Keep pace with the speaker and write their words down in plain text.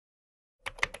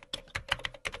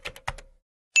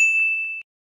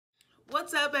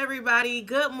What's up, everybody?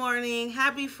 Good morning.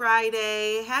 Happy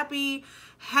Friday. Happy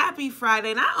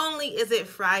Friday. Not only is it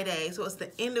Friday, so it's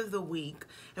the end of the week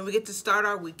and we get to start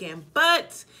our weekend,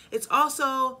 but it's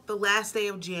also the last day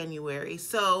of January.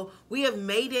 So we have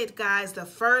made it, guys, the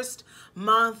first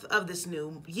month of this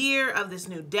new year, of this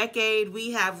new decade.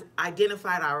 We have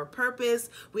identified our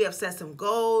purpose. We have set some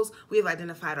goals. We have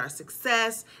identified our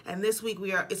success. And this week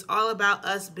it's all about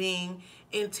us being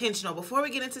intentional. Before we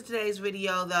get into today's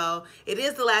video, though, it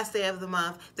is the last day of the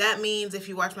month. That means if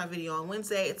you watch my video on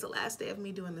Wednesday, it's the last day of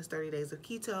me doing this 30 days of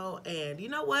keto. And you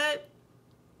know what?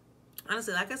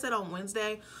 Honestly, like I said on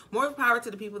Wednesday, more power to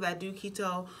the people that do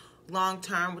keto long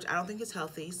term, which I don't think is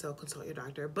healthy, so consult your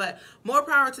doctor. But more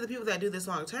power to the people that do this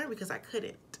long term, because I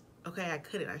couldn't. Okay, I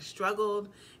couldn't. I struggled.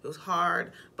 It was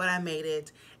hard, but I made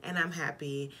it, and I'm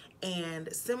happy.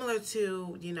 And similar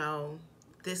to,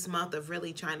 this month of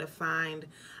really trying to find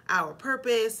our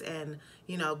purpose and,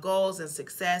 goals and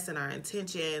success and our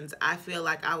intentions, I feel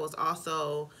like I was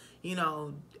also,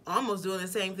 almost doing the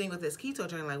same thing with this keto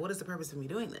journey. Like, what is the purpose of me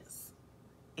doing this?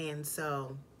 And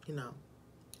so,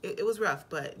 it was rough,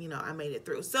 but, I made it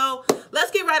through. So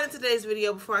let's get right into today's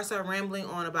video before I start rambling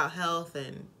on about health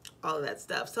and all of that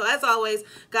stuff. So as always,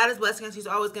 God is blessing us. He's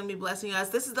always going to be blessing us.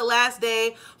 This is the last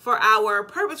day for our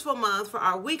purposeful month, for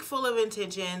our week full of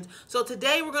intentions. So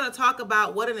today we're going to talk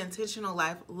about what an intentional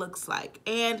life looks like.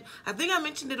 And I think I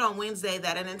mentioned it on Wednesday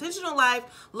that an intentional life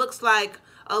looks like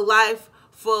a life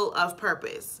full of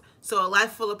purpose. So a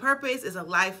life full of purpose is a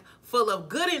life full of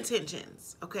good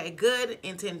intentions. Okay, good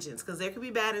intentions, because there could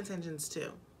be bad intentions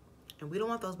too. And we don't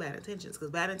want those bad intentions, because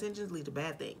bad intentions lead to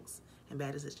bad things and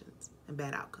bad decisions and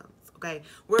bad outcomes. Okay,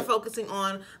 we're focusing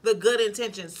on the good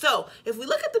intentions. So if we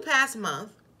look at the past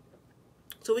month,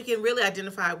 so we can really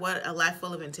identify what a life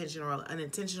full of intention or an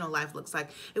intentional life looks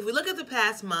like. If we look at the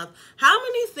past month, how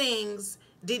many things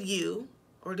did you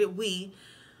or did we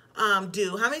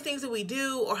do? How many things did we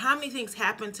do, or how many things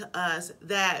happened to us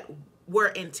that were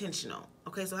intentional?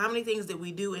 Okay, so how many things did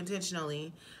we do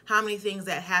intentionally? How many things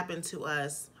that happened to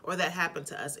us or that happened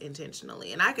to us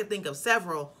intentionally? And I could think of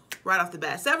several right off the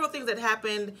bat. Several things that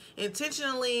happened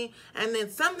intentionally, and then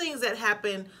some things that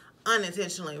happened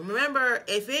unintentionally. Remember,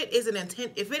 if it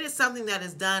is something that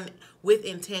is done with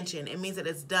intention, it means that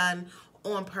it's done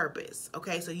on purpose.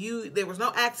 Okay, so there was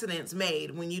no accidents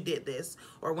made when you did this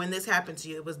or when this happened to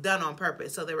you. It was done on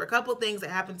purpose. So there were a couple things that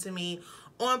happened to me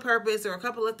on purpose. There were a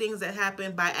couple of things that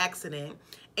happened by accident.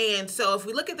 And so if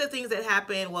we look at the things that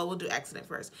happen, well, we'll do accident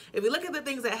first. If we look at the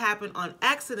things that happen on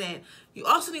accident, you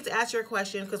also need to ask your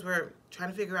question, because we're trying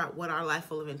to figure out what our life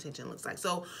full of intention looks like.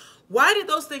 So why did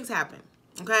those things happen?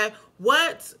 Okay,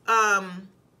 what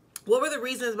were the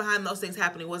reasons behind those things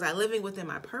happening? Was I living within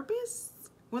my purpose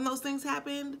when those things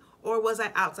happened, or was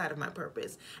I outside of my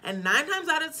purpose? And 9 times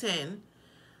out of 10,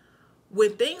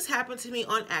 when things happen to me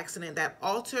on accident that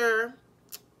alter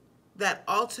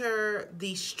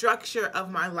the structure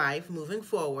of my life moving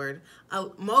forward,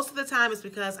 most of the time it's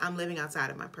because I'm living outside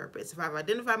of my purpose. If I've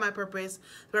identified my purpose,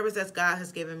 the purpose that God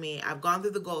has given me, I've gone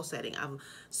through the goal setting, I've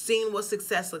seen what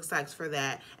success looks like for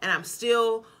that, and I'm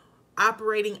still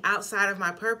operating outside of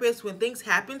my purpose, when things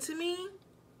happen to me,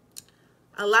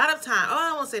 a lot of time,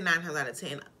 I won't say 9 times out of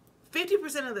 10,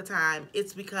 50% of the time,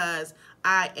 it's because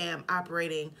I am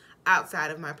operating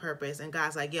outside of my purpose, and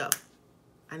God's like, yo,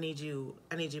 I need you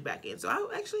back in. So I'm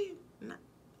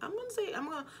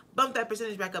gonna bump that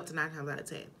percentage back up to 9 times out of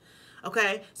 10.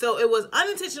 Okay, so it was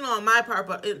unintentional on my part,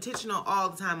 but intentional all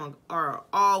the time in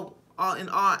all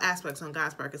aspects on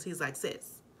God's part, because He's like,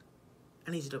 sis,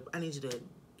 I need you to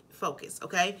focus.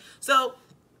 Okay, so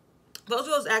those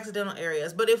are those accidental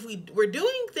areas. But if we're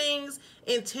doing things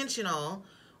intentional,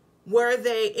 were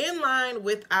they in line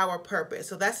with our purpose?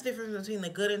 So that's the difference between the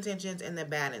good intentions and the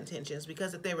bad intentions.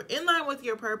 Because if they were in line with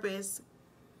your purpose,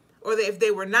 or if they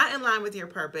were not in line with your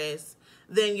purpose,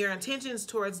 then your intentions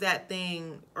towards that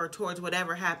thing or towards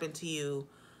whatever happened to you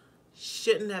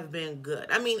shouldn't have been good.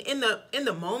 I mean, in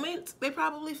the moment, they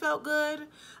probably felt good.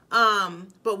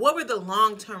 But what were the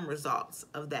long-term results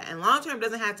of that? And long-term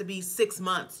doesn't have to be 6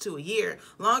 months to a year.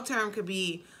 Long-term could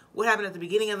be what happened at the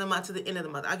beginning of the month to the end of the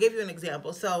month. I'll give you an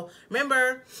example. So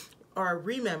remember,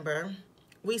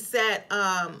 we set,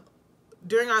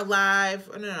 during our live,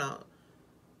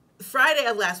 Friday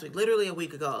of last week, literally a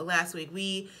week ago, last week,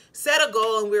 we set a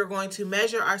goal, and we were going to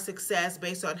measure our success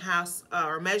based on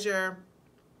measure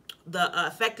the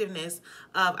effectiveness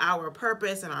of our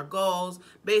purpose and our goals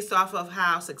based off of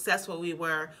how successful we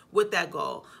were with that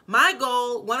goal. My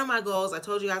goal, one of my goals, I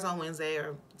told you guys on Wednesday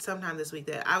or sometime this week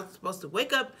that I was supposed to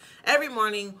wake up every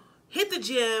morning, hit the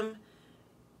gym,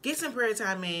 get some prayer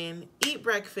time in, eat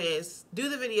breakfast, do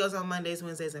the videos on Mondays,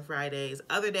 Wednesdays, and Fridays.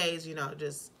 Other days, you know,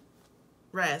 just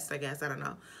rest, I guess. I don't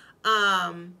know.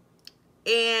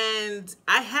 And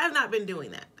I have not been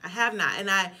doing that. I have not. And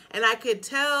I could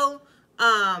tell,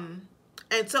 and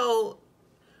so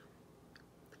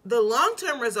the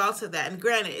long-term results of that, and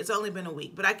granted, it's only been a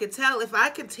week, but I could tell if I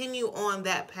continue on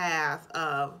that path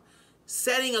of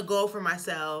setting a goal for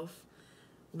myself,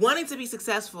 wanting to be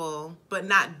successful, but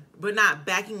not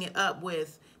backing it up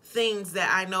with things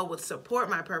that I know would support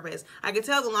my purpose, I could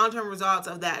tell the long-term results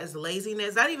of that is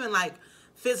laziness. Not even like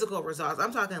physical results.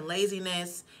 I'm talking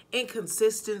laziness,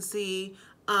 inconsistency,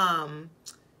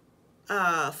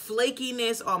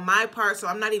 flakiness on my part, so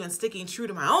I'm not even sticking true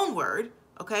to my own word,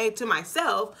 okay, to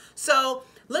myself. So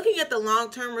looking at the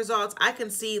long-term results, I can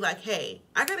see like, hey,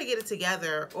 I got to get it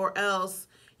together, or else,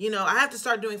 you know, I have to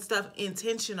start doing stuff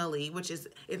intentionally, which is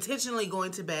intentionally going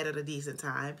to bed at a decent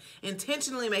time,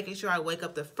 intentionally making sure I wake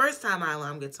up the first time my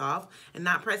alarm gets off and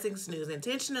not pressing snooze,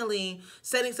 intentionally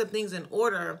setting some things in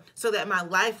order so that my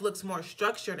life looks more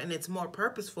structured and it's more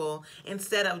purposeful,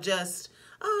 instead of just,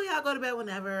 oh yeah, I'll go to bed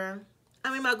whenever.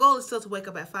 I mean, my goal is still to wake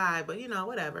up at 5, but you know,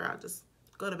 whatever, I'll just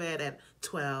go to bed at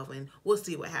 12 and we'll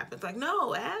see what happens. Like,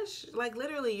 no, Ash, like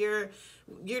literally you're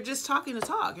just talking to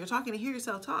talk. You're talking to hear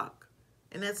yourself talk.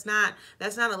 And that's not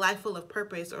a life full of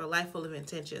purpose or a life full of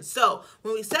intention. So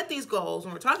when we set these goals,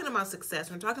 when we're talking about success,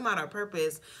 when we're talking about our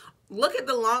purpose, look at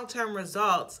the long-term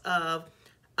results of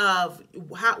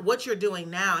what you're doing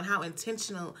now and how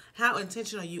intentional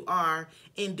you are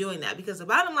in doing that. Because the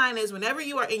bottom line is, whenever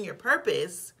you are in your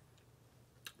purpose,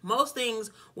 most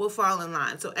things will fall in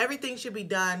line. So everything should be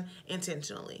done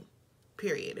intentionally,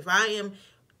 period. If I am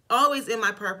always in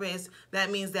my purpose, that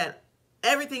means that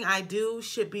everything I do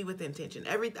should be with intention.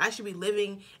 I should be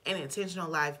living an intentional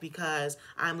life because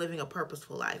I'm living a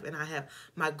purposeful life, and I have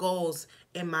my goals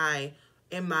in my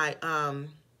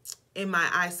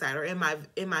eyesight, or in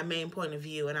my main point of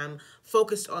view, and I'm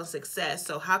focused on success.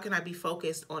 So how can I be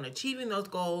focused on achieving those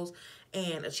goals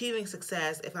and achieving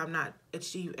success if I'm not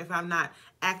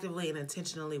actively and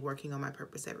intentionally working on my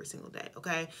purpose every single day?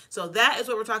 Okay, so that is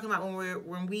what we're talking about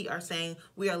when we are saying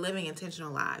we are living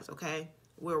intentional lives. Okay.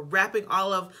 We're wrapping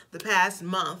all of the past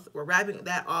month, we're wrapping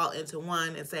that all into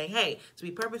one and saying, hey, to be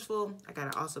purposeful, I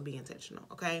gotta also be intentional,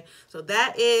 okay? So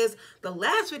that is the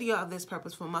last video of this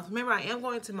purposeful month. Remember, I am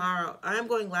going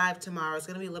live tomorrow. It's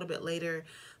gonna be a little bit later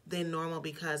than normal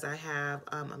because I have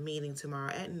a meeting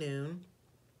tomorrow at noon.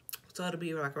 So it'll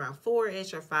be like around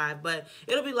 4-ish or 5, but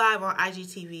it'll be live on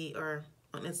IGTV or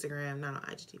on Instagram, not on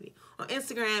IGTV, on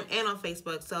Instagram and on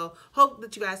Facebook. So hope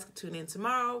that you guys can tune in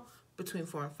tomorrow between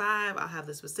 4 and 5. I'll have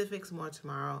the specifics more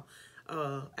tomorrow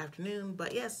afternoon.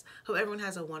 But yes, hope everyone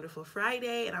has a wonderful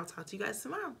Friday, and I'll talk to you guys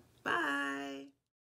tomorrow. Bye.